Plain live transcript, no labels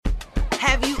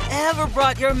Have you ever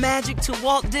brought your magic to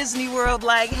Walt Disney World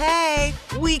like, hey,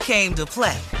 we came to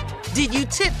play? Did you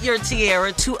tip your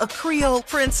tiara to a Creole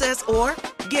princess or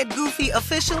get goofy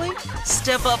officially?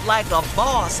 Step up like a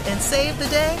boss and save the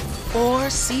day? Or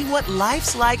see what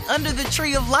life's like under the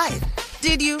tree of life?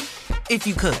 Did you? If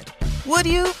you could. Would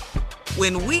you?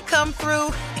 When we come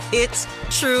through, it's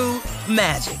true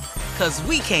magic. 'Cause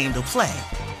we came to play.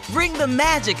 Bring the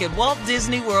magic at Walt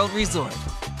Disney World Resort.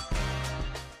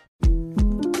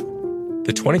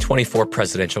 The 2024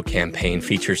 presidential campaign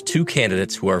features two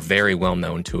candidates who are very well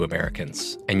known to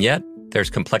Americans. And yet, there's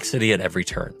complexity at every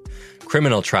turn.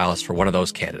 Criminal trials for one of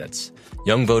those candidates.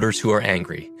 Young voters who are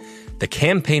angry. The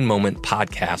Campaign Moment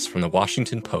podcast from the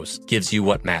Washington Post gives you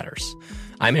what matters.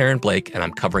 I'm Aaron Blake, and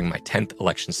I'm covering my 10th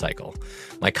election cycle.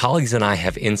 My colleagues and I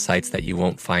have insights that you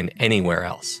won't find anywhere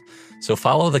else. So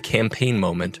follow The Campaign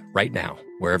Moment right now,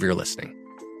 wherever you're listening.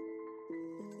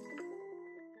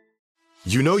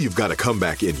 You know you've got a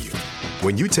comeback in you.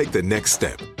 When you take the next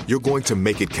step, you're going to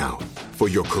make it count. For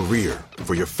your career,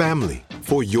 for your family,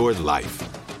 for your life.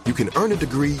 You can earn a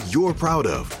degree you're proud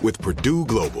of with Purdue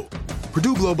Global.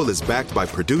 Purdue Global is backed by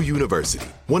Purdue University,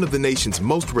 one of the nation's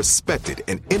most respected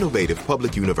and innovative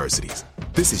public universities.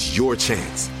 This is your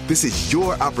chance. This is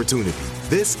your opportunity.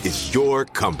 This is your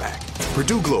comeback.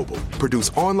 Purdue Global, Purdue's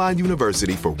online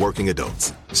university for working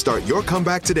adults. Start your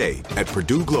comeback today at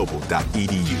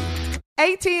purdueglobal.edu.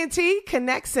 AT&T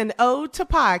connects an ode to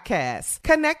podcasts.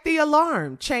 Connect the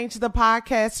alarm. Change the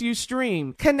podcast you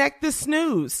stream. Connect the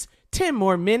snooze. 10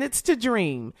 more minutes to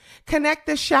dream. Connect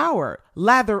the shower.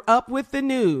 Lather up with the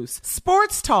news.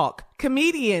 Sports talk,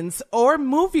 comedians, or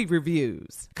movie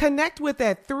reviews. Connect with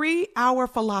that 3-hour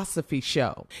philosophy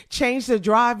show. Change the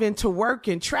drive into work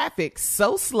in traffic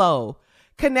so slow.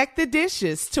 Connect the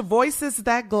dishes to voices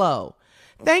that glow.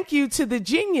 Thank you to the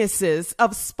geniuses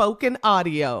of spoken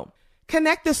audio.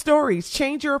 Connect the stories,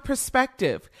 change your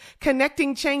perspective.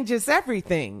 Connecting changes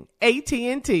everything.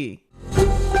 AT&T.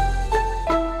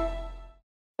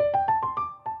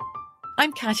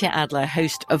 I'm Katya Adler,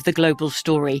 host of The Global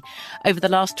Story. Over the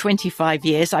last 25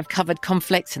 years, I've covered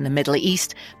conflicts in the Middle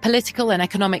East, political and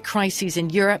economic crises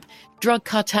in Europe, drug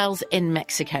cartels in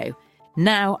Mexico.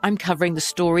 Now I'm covering the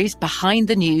stories behind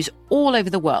the news all over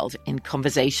the world in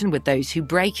conversation with those who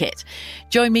break it.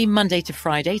 Join me Monday to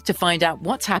Friday to find out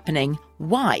what's happening,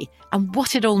 why, and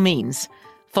what it all means.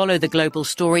 Follow The Global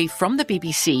Story from the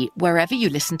BBC wherever you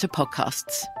listen to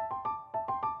podcasts.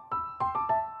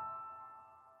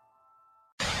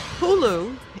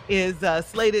 Hulu is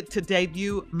slated to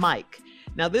debut Mike.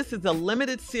 Now, this is a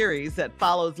limited series that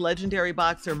follows legendary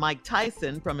boxer Mike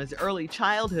Tyson from his early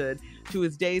childhood to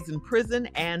his days in prison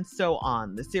and so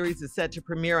on. The series is set to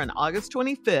premiere on August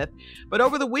 25th, but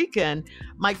over the weekend,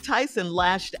 Mike Tyson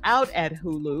lashed out at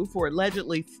Hulu for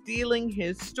allegedly stealing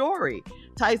his story.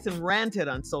 Tyson ranted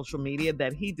on social media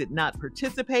that he did not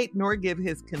participate nor give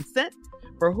his consent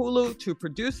for Hulu to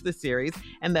produce the series,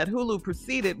 and that Hulu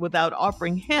proceeded without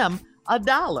offering him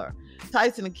 $1.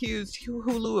 Tyson accused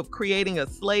Hulu of creating a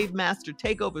slave master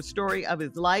takeover story of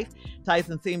his life.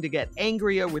 Tyson seemed to get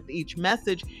angrier with each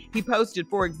message he posted.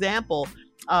 For example,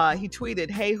 he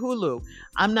tweeted, "Hey Hulu,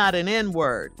 I'm not an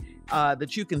N-word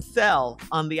that you can sell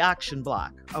on the auction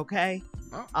block, okay?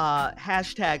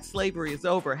 Hashtag slavery is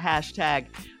over, hashtag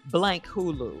blank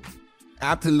Hulu."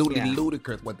 Absolutely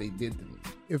ludicrous what they did to me.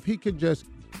 If he could just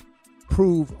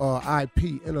prove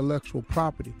IP, intellectual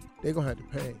property, they're going to have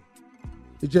to pay.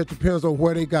 It just depends on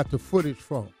where they got the footage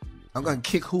from. I'm going to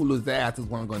kick Hulu's ass is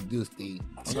what I'm going to do, Steve.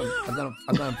 I'm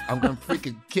gonna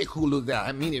freaking kick Hulu's ass.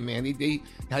 I mean it, man. They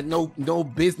had no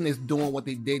business doing what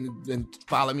they did and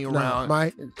follow me around.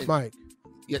 Mike, Mike,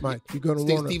 you're going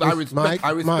to want to... Steve,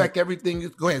 I respect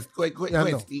everything. Go ahead,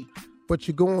 Steve. But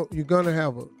you're going to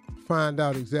have find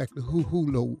out exactly who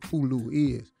Hulu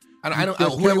is. I don't. You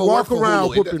can't walk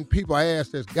around whooping people ass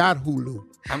that's got Hulu.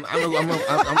 I'm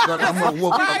gonna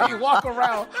whoop. Why you walk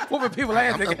around whooping people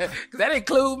ass? Because that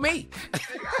include me.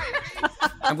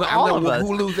 I'm gonna whoop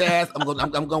Hulu's ass. I'm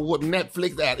gonna whoop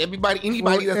Netflix ass.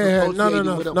 Anybody that's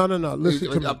associated with No. Listen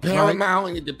to me.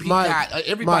 Paramount and the Peacock.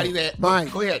 Everybody that.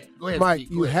 Mike, go ahead. Mike,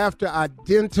 you have to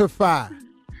identify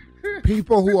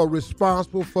people who are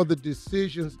responsible for the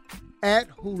decisions at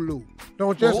Hulu.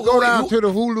 Don't just go down to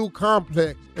the Hulu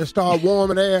complex and start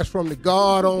warming ass from the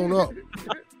guard on up.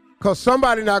 Because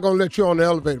somebody not going to let you on the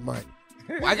elevator, Mike.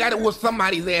 Well, I got to whoop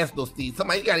somebody's ass, though, Steve.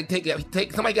 Somebody got to take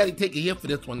a hit for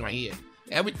this one right here.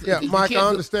 Mike, I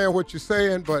understand what you're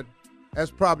saying, but that's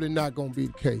probably not going to be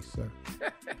the case, sir.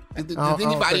 Does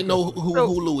anybody know who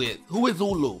Hulu is? Who is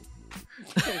Hulu?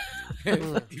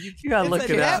 You got to look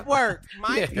it up. Network,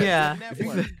 Mike. Yeah.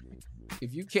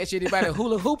 If you catch anybody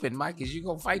hula hooping, Mike, is you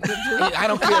gonna fight them too? I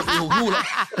don't care if you hula.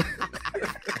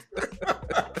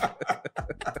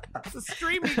 It's a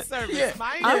streaming service, Yeah.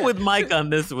 Mike. I'm with Mike on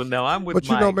this one, though. I'm with But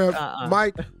Mike. you know,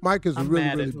 man, Mike is a I'm really,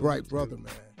 mad at really Hulu bright too. brother,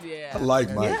 man. Yeah. I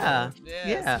like Mike. Yeah. Yes,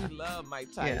 Yeah. we love Mike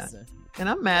Tyson. And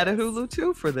I'm mad at Hulu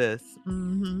too for this.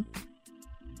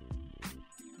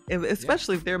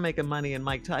 Especially if they're making money and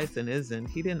Mike Tyson isn't.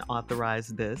 He didn't authorize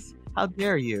this. How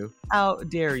dare you? How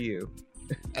dare you?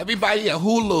 Everybody at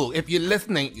Hulu, if you're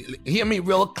listening, hear me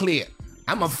real clear.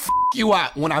 I'm going to you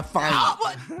out when I find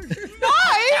you.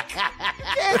 Mike!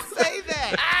 Can't say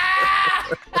that.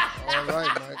 All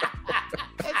right,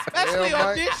 Mike. Especially Well, on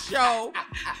Mike. this show.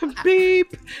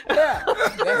 Beep. Yeah. Well,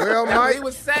 That's what he Mike.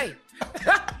 would say.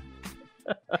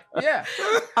 Yeah.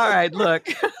 All right, look.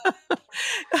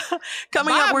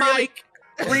 Coming up, Bye, we're going Mike.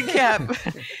 to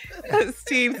recap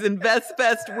Steve's Invest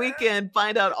Fest weekend.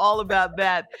 Find out all about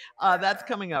that. That's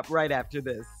coming up right after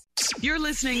this. You're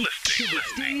listening to the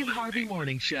Steve Harvey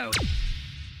Morning Show.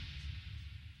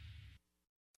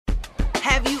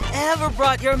 Have you ever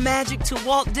brought your magic to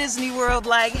Walt Disney World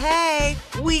like, hey,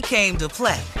 we came to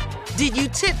play? Did you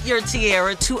tip your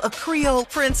tiara to a Creole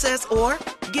princess or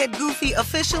get goofy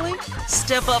officially?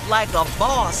 Step up like a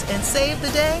boss and save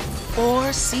the day?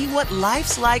 Or see what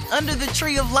life's like under the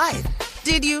tree of life?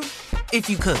 Did you? If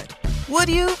you could. Would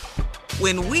you?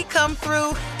 When we come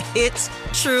through, it's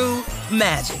true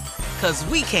magic. 'Cause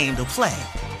we came to play.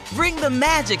 Bring the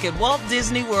magic at Walt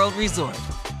Disney World Resort.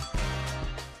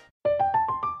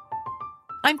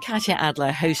 I'm Katya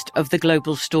Adler, host of The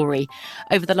Global Story.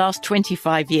 Over the last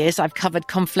 25 years, I've covered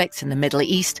conflicts in the Middle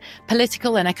East,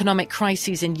 political and economic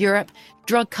crises in Europe,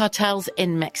 drug cartels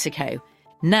in Mexico.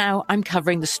 Now I'm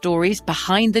covering the stories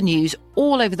behind the news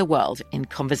all over the world in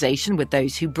conversation with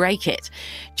those who break it.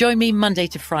 Join me Monday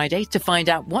to Friday to find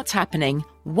out what's happening,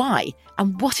 why,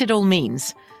 and what it all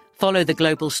means. Follow The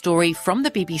Global Story from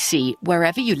the BBC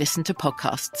wherever you listen to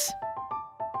podcasts.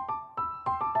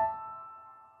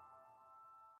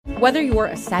 Whether you're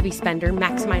a savvy spender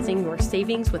maximizing your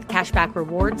savings with cashback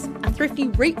rewards, a thrifty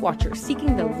rate watcher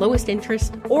seeking the lowest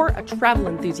interest, or a travel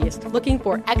enthusiast looking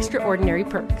for extraordinary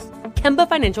perks, Kemba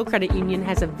Financial Credit Union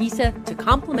has a visa to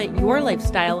complement your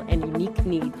lifestyle and unique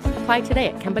needs. Apply today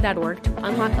at Kemba.org to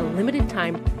unlock a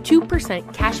limited-time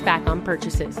 2% cash back on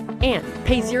purchases and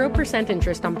pay 0%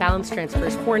 interest on balance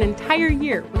transfers for an entire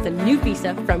year with a new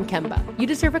visa from Kemba. You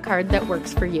deserve a card that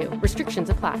works for you. Restrictions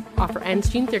apply. Offer ends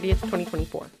June 30th,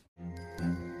 2024.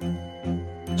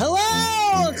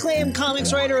 Hello, acclaimed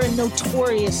comics writer and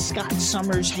notorious Scott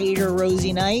Summers hater,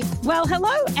 Rosie Knight. Well,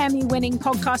 hello, Emmy-winning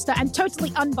podcaster and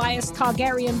totally unbiased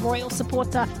Targaryen royal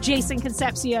supporter, Jason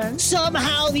Concepcion.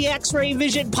 Somehow the X-Ray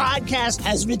Vision podcast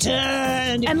has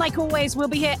returned. And like always, we'll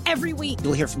be here every week.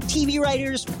 You'll hear from TV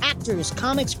writers, actors,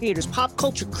 comics creators, pop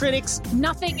culture critics.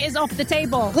 Nothing is off the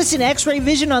table. Listen to X-Ray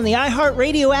Vision on the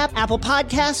iHeartRadio app, Apple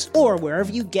Podcasts, or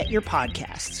wherever you get your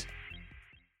podcasts.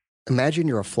 Imagine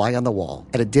you're a fly on the wall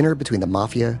at a dinner between the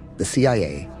Mafia, the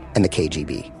CIA, and the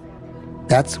KGB.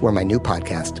 That's where my new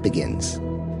podcast begins.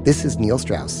 This is Neil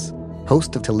Strauss,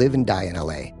 host of To Live and Die in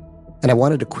LA, and I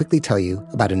wanted to quickly tell you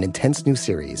about an intense new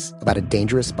series about a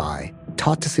dangerous spy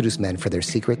taught to seduce men for their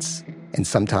secrets and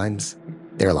sometimes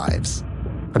their lives.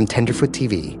 From Tenderfoot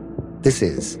TV, this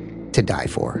is To Die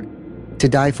For. To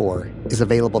Die For is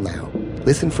available now.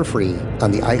 Listen for free on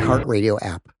the iHeartRadio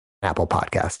app, Apple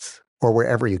Podcasts, or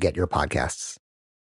wherever you get your podcasts.